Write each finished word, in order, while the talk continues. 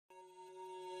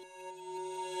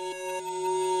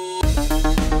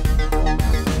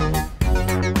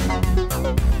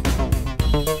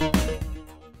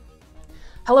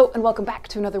Hello and welcome back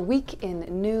to another week in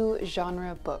new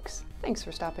genre books. Thanks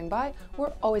for stopping by.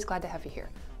 We're always glad to have you here.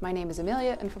 My name is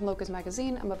Amelia, and from Locus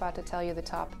magazine, I'm about to tell you the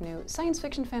top new science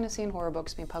fiction, fantasy, and horror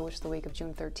books being published the week of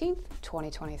June 13th,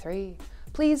 2023.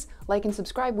 Please like and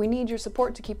subscribe. We need your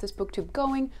support to keep this booktube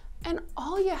going, and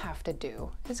all you have to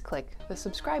do is click the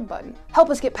subscribe button. Help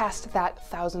us get past that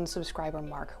 1,000 subscriber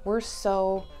mark. We're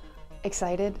so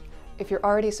excited. If you're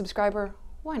already a subscriber,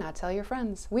 why not tell your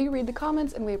friends? We read the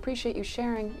comments and we appreciate you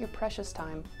sharing your precious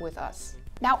time with us.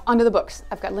 Now, onto the books.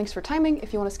 I've got links for timing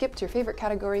if you want to skip to your favorite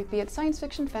category, be it science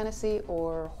fiction, fantasy,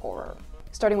 or horror.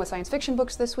 Starting with science fiction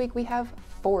books this week, we have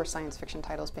 4 science fiction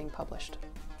titles being published.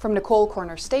 From Nicole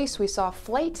Corner-Stace, we saw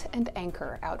Flight and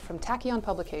Anchor out from Tachyon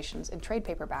Publications in trade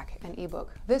paperback and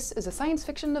ebook. This is a science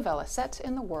fiction novella set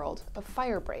in the world of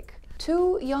Firebreak.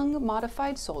 2 young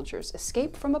modified soldiers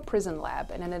escape from a prison lab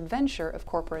in an adventure of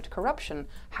corporate corruption,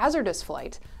 hazardous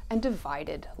flight, and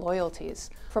divided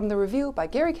loyalties. From the review by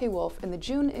Gary K. Wolfe in the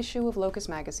June issue of Locus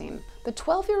magazine, the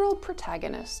 12-year-old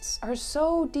protagonists are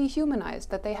so dehumanized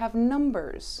that they have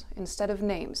numbers instead of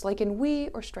names, like in We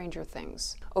or Stranger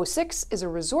Things. 06 is a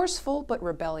resourceful but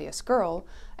rebellious girl,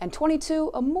 and 22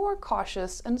 a more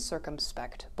cautious and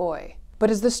circumspect boy. But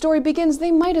as the story begins,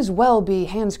 they might as well be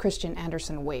Hans Christian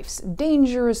Andersen waifs,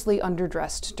 dangerously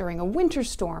underdressed during a winter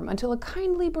storm until a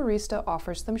kindly barista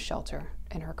offers them shelter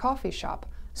in her coffee shop.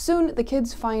 Soon, the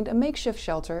kids find a makeshift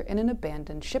shelter in an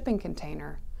abandoned shipping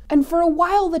container. And for a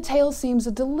while, the tale seems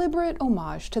a deliberate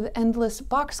homage to the endless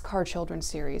Boxcar Children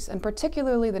series, and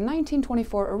particularly the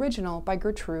 1924 original by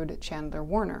Gertrude Chandler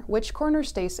Warner, which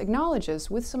Corner-Stace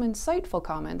acknowledges with some insightful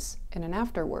comments in an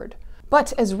afterword.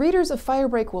 But as readers of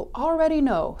Firebreak will already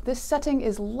know, this setting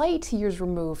is light years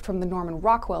removed from the Norman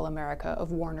Rockwell America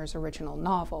of Warner's original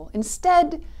novel.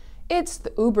 Instead, it's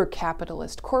the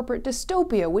uber-capitalist corporate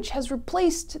dystopia which has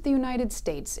replaced the United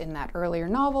States in that earlier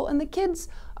novel, and the kids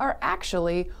are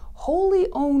actually wholly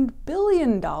owned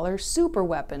billion-dollar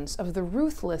superweapons of the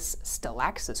ruthless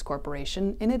Stellaxis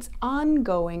Corporation in its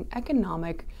ongoing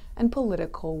economic and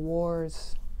political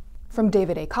wars. From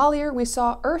David A. Collier, we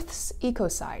saw Earth's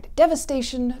Ecocide,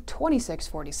 Devastation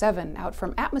 2647, out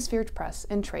from Atmosphere Press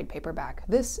in trade paperback.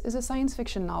 This is a science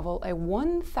fiction novel, a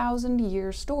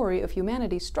 1,000-year story of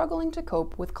humanity struggling to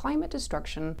cope with climate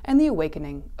destruction and the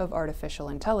awakening of artificial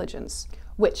intelligence.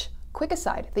 Which, quick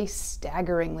aside, the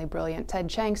staggeringly brilliant Ted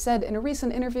Chiang said in a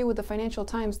recent interview with the Financial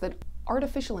Times that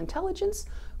artificial intelligence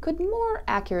could more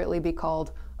accurately be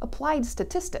called applied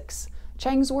statistics.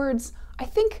 Chiang's words, "I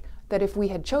think that if we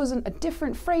had chosen a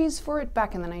different phrase for it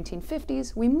back in the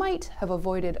 1950s, we might have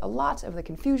avoided a lot of the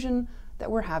confusion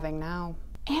that we're having now."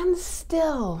 And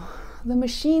still, the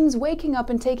machines waking up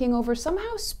and taking over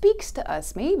somehow speaks to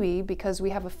us, maybe because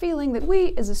we have a feeling that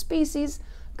we as a species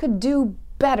could do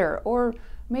better, or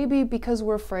maybe because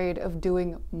we're afraid of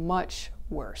doing much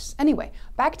worse. Anyway,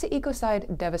 back to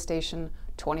Ecocide Devastation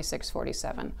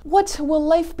 2647. What will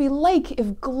life be like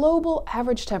if global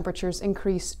average temperatures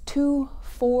increase 2,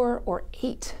 4, or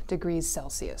 8 degrees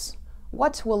Celsius?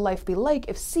 What will life be like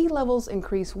if sea levels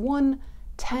increase 1,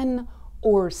 10,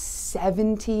 or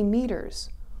 70 meters?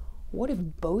 What if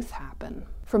both happen?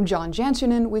 From John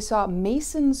Jansunen, we saw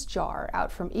Mason's Jar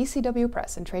out from ECW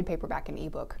Press in trade paperback and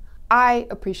ebook. I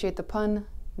appreciate the pun.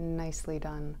 Nicely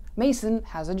done. Mason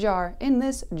has a jar in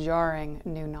this jarring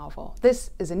new novel.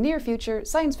 This is a near-future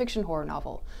science fiction horror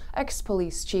novel.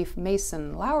 Ex-police chief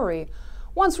Mason Lowry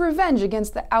wants revenge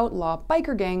against the outlaw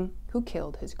biker gang who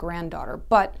killed his granddaughter,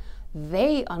 but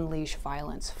they unleash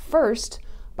violence first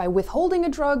by withholding a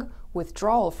drug,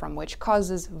 withdrawal from which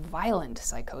causes violent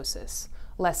psychosis.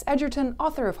 Les Edgerton,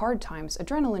 author of Hard Times,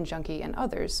 Adrenaline Junkie, and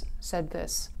others, said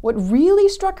this: "What really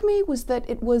struck me was that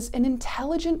it was an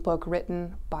intelligent book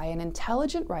written by an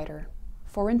intelligent writer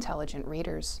for intelligent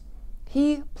readers.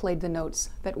 He played the notes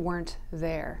that weren't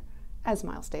there," as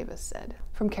Miles Davis said.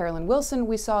 From Carolyn Wilson,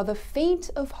 we saw The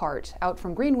Faint of Heart out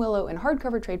from Green Willow in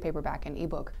hardcover trade paperback and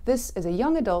ebook. This is a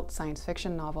young adult science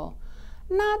fiction novel.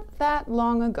 Not that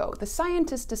long ago, the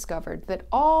scientists discovered that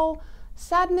all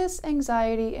sadness,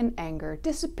 anxiety, and anger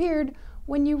disappeared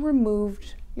when you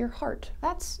removed your heart.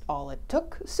 That's all it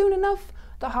took. Soon enough,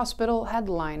 the hospital had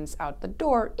lines out the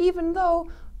door, even though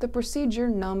the procedure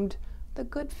numbed the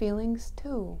good feelings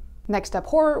too. Next up,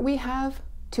 horror, we have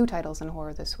 2 titles in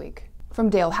horror this week. From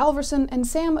Dale Halverson and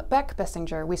Sam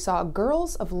Beck-Bessinger, we saw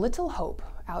Girls of Little Hope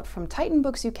out from Titan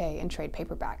Books UK in trade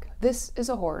paperback. This is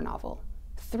a horror novel.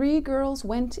 3 girls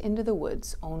went into the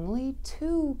woods. Only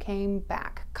 2 came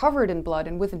back, covered in blood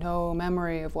and with no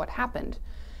memory of what happened.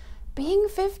 Being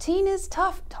 15 is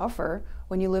tougher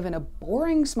when you live in a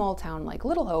boring small town like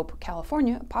Little Hope,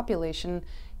 California, population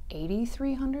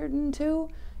 8302?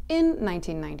 In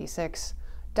 1996,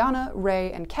 Donna,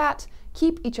 Ray, and Kat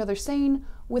keep each other sane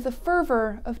with a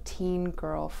fervor of teen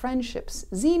girl friendships,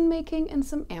 zine making, and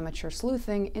some amateur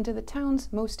sleuthing into the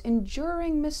town's most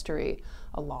enduring mystery,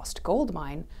 a lost gold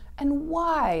mine, and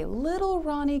why little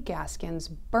Ronnie Gaskins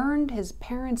burned his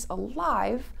parents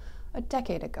alive a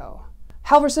decade ago.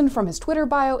 Halverson, from his Twitter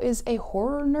bio, is a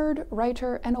horror nerd,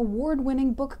 writer, and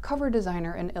award-winning book cover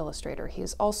designer and illustrator. He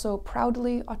is also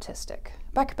proudly autistic.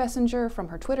 Beck Bessinger, from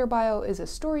her Twitter bio, is a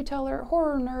storyteller,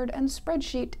 horror nerd, and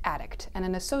spreadsheet addict, and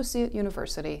an associate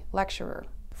university lecturer.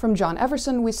 From John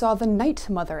Everson, we saw The Night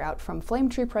Mother out from Flame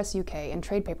Tree Press UK in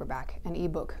trade paperback and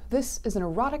ebook. This is an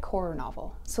erotic horror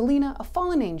novel. Selena, a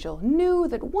fallen angel, knew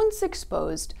that once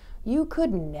exposed, you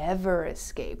could never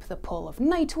escape the pull of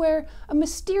Nightwear, a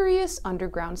mysterious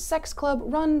underground sex club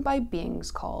run by beings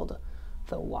called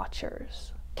the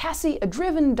Watchers. Cassie, a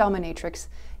driven dominatrix,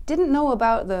 didn't know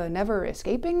about the never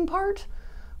escaping part.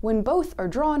 When both are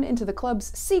drawn into the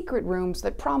club's secret rooms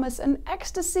that promise an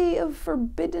ecstasy of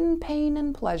forbidden pain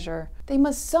and pleasure, they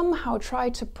must somehow try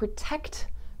to protect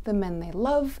the men they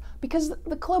love, because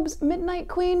the club's midnight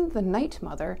queen, the Night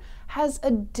Mother, has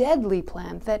a deadly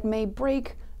plan that may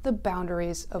break the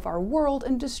boundaries of our world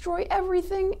and destroy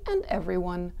everything and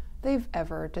everyone they've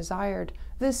ever desired.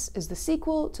 This is the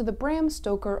sequel to the Bram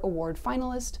Stoker Award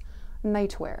finalist,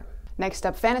 Nightwear. Next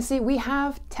up, fantasy, we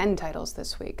have 10 titles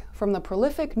this week. From the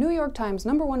prolific New York Times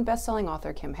 #1 best-selling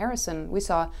author Kim Harrison, we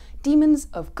saw Demons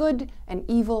of Good and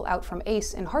Evil out from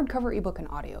Ace in hardcover, ebook, and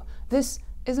audio. This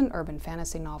is an urban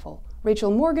fantasy novel.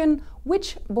 Rachel Morgan,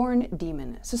 witch-born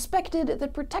demon, suspected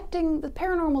that protecting the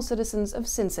paranormal citizens of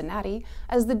Cincinnati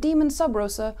as the demon Sub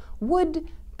Rosa would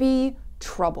be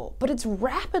trouble. But it's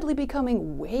rapidly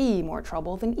becoming way more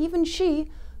trouble than even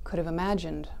she could have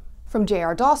imagined. From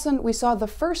J.R. Dawson, we saw The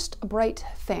First Bright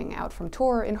Thing out from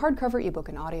Tor in hardcover, ebook,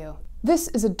 and audio. This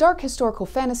is a dark historical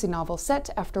fantasy novel set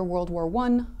after World War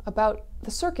I about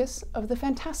the circus of the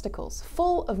Fantasticals,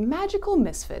 full of magical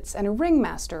misfits and a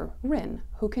ringmaster, Rin,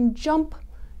 who can jump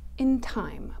in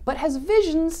time, but has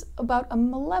visions about a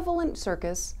malevolent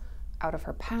circus out of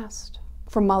her past.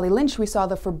 From Molly Lynch, we saw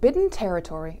The Forbidden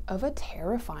Territory of a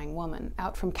Terrifying Woman,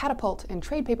 out from Catapult in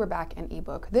trade paperback and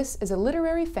ebook. This is a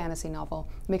literary fantasy novel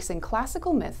mixing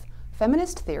classical myth,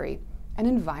 feminist theory, and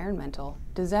environmental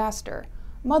disaster.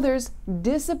 Mothers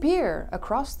disappear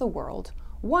across the world.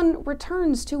 One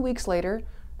returns 2 weeks later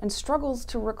and struggles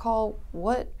to recall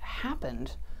what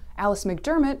happened. Alice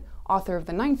McDermott, author of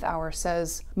The Ninth Hour,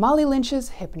 says, Molly Lynch's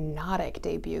hypnotic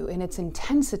debut in its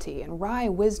intensity and wry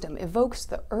wisdom evokes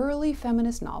the early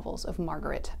feminist novels of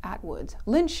Margaret Atwood.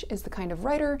 Lynch is the kind of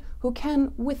writer who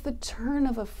can, with the turn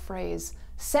of a phrase,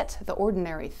 set the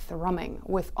ordinary thrumming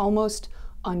with almost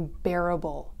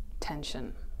unbearable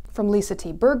tension. From Lisa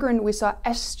T. Berggren, we saw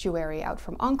Estuary out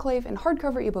from Enclave in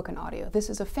hardcover, ebook, and audio. This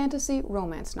is a fantasy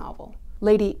romance novel.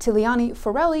 Lady Tiliani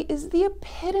Forelli is the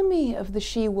epitome of the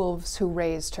she-wolves who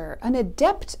raised her, an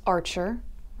adept archer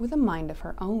with a mind of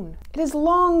her own. It is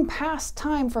long past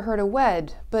time for her to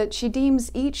wed, but she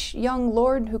deems each young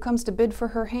lord who comes to bid for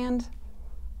her hand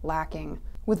lacking.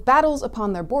 With battles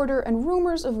upon their border and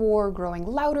rumors of war growing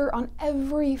louder on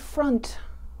every front,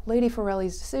 Lady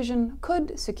Forelli's decision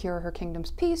could secure her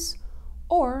kingdom's peace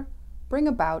or bring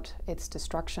about its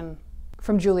destruction.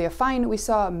 From Julia Fine, we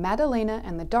saw Madalena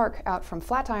and the Dark out from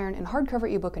Flatiron in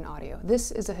hardcover, ebook, and audio.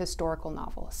 This is a historical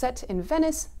novel set in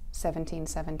Venice,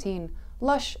 1717.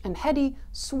 Lush and heady,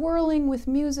 swirling with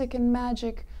music and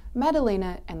magic,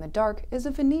 Madalena and the Dark is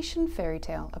a Venetian fairy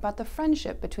tale about the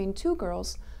friendship between two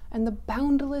girls and the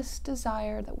boundless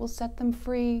desire that will set them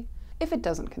free if it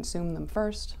doesn't consume them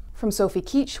first. From Sophie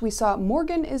Keach, we saw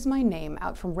Morgan Is My Name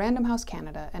out from Random House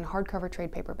Canada and hardcover,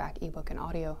 trade paperback, ebook, and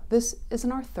audio. This is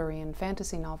an Arthurian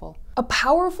fantasy novel. A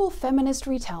powerful feminist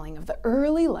retelling of the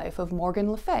early life of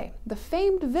Morgan Le Fay, the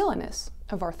famed villainess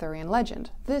of Arthurian legend.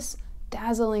 This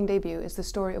dazzling debut is the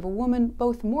story of a woman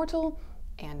both mortal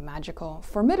and magical,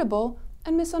 formidable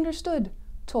and misunderstood,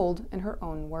 told in her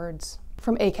own words.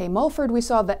 From A.K. Mulford, we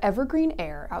saw The Evergreen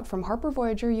Heir out from Harper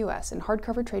Voyager US in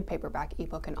hardcover, trade paperback,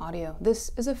 ebook, and audio. This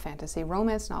is a fantasy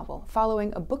romance novel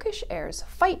following a bookish heir's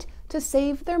fight to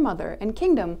save their mother and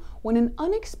kingdom when an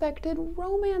unexpected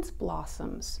romance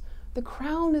blossoms. The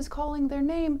crown is calling their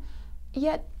name,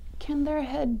 yet can their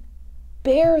head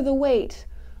bear the weight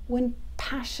when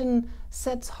passion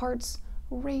sets hearts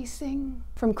racing?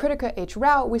 From Kritika H.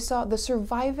 Rao, we saw The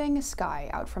Surviving Sky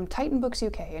out from Titan Books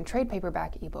UK in trade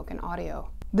paperback, ebook, and audio.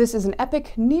 This is an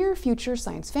epic, near-future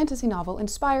science fantasy novel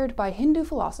inspired by Hindu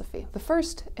philosophy, the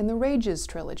first in the Rages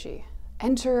trilogy.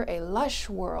 Enter a lush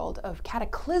world of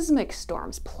cataclysmic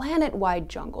storms, planet-wide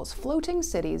jungles, floating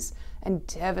cities, and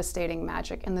devastating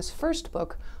magic in this first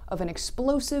book of an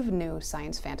explosive new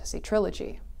science fantasy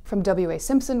trilogy. From W.A.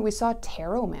 Simpson, we saw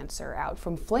Tarotmancer out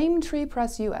from Flame Tree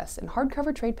Press US in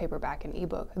hardcover trade paperback and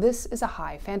ebook. This is a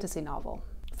high fantasy novel.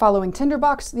 Following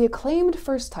Tinderbox, the acclaimed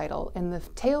first title in the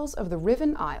Tales of the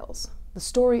Riven Isles, the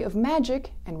story of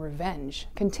magic and revenge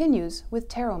continues with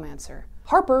Tarotmancer.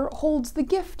 Harper holds the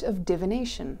gift of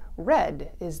divination.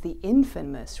 Red is the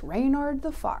infamous Reynard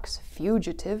the Fox,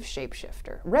 fugitive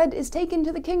shapeshifter. Red is taken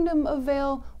to the kingdom of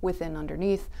Vale, within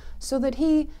underneath, so that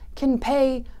he can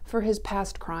pay for his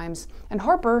past crimes, and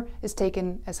Harper is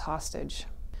taken as hostage.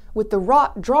 With the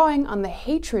rot drawing on the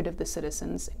hatred of the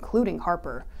citizens, including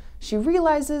Harper, she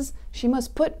realizes she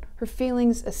must put her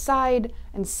feelings aside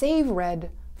and save Red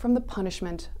from the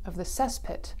punishment of the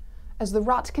cesspit. As the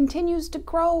rot continues to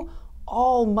grow,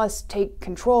 all must take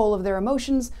control of their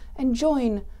emotions and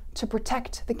join to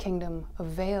protect the kingdom of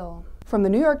Vale. From the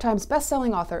New York Times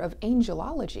bestselling author of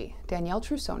Angelology, Danielle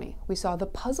Trussoni, we saw The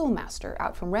Puzzle Master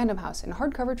out from Random House in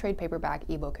hardcover trade paperback,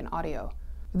 ebook, and audio.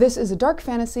 This is a dark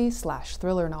fantasy /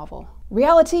 thriller novel.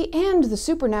 Reality and the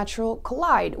supernatural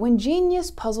collide when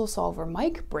genius puzzle solver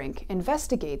Mike Brink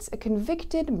investigates a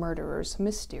convicted murderer's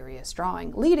mysterious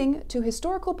drawing, leading to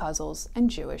historical puzzles and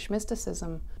Jewish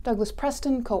mysticism. Douglas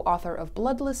Preston, co-author of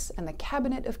Bloodless and The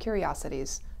Cabinet of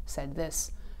Curiosities, said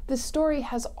this story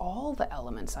has all the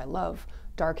elements I love.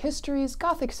 Dark histories,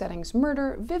 gothic settings,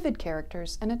 murder, vivid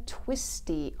characters, and a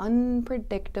twisty,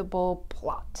 unpredictable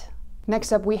plot.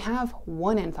 Next up, we have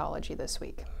one anthology this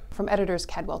week. From editors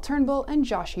Cadwell Turnbull and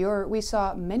Josh Ure, we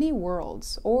saw Many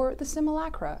Worlds, or The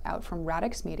Simulacra, out from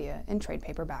Radix Media in trade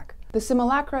paperback. The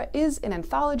Simulacra is an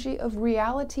anthology of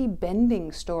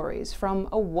reality-bending stories from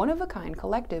a one-of-a-kind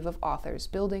collective of authors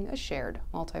building a shared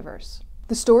multiverse.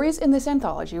 The stories in this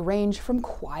anthology range from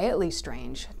quietly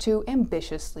strange to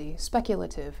ambitiously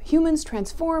speculative. Humans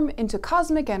transform into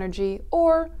cosmic energy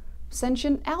or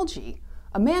sentient algae.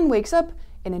 A man wakes up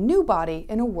in a new body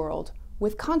in a world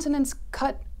with continents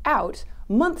cut out,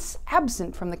 months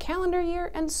absent from the calendar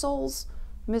year, and souls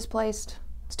misplaced.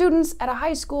 Students at a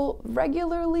high school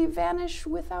regularly vanish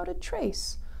without a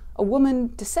trace. A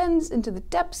woman descends into the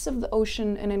depths of the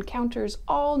ocean and encounters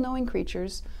all-knowing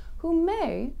creatures who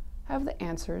may have the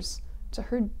answers to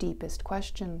her deepest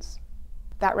questions.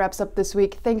 That wraps up this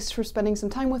week. Thanks for spending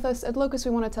some time with us. At Locus, we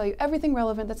want to tell you everything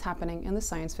relevant that's happening in the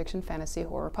science fiction, fantasy,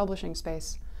 horror publishing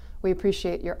space. We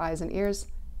appreciate your eyes and ears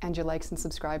and your likes and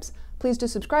subscribes. Please do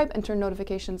subscribe and turn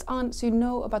notifications on so you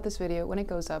know about this video when it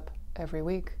goes up every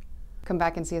week. Come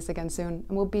back and see us again soon,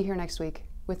 and we'll be here next week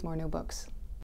with more new books.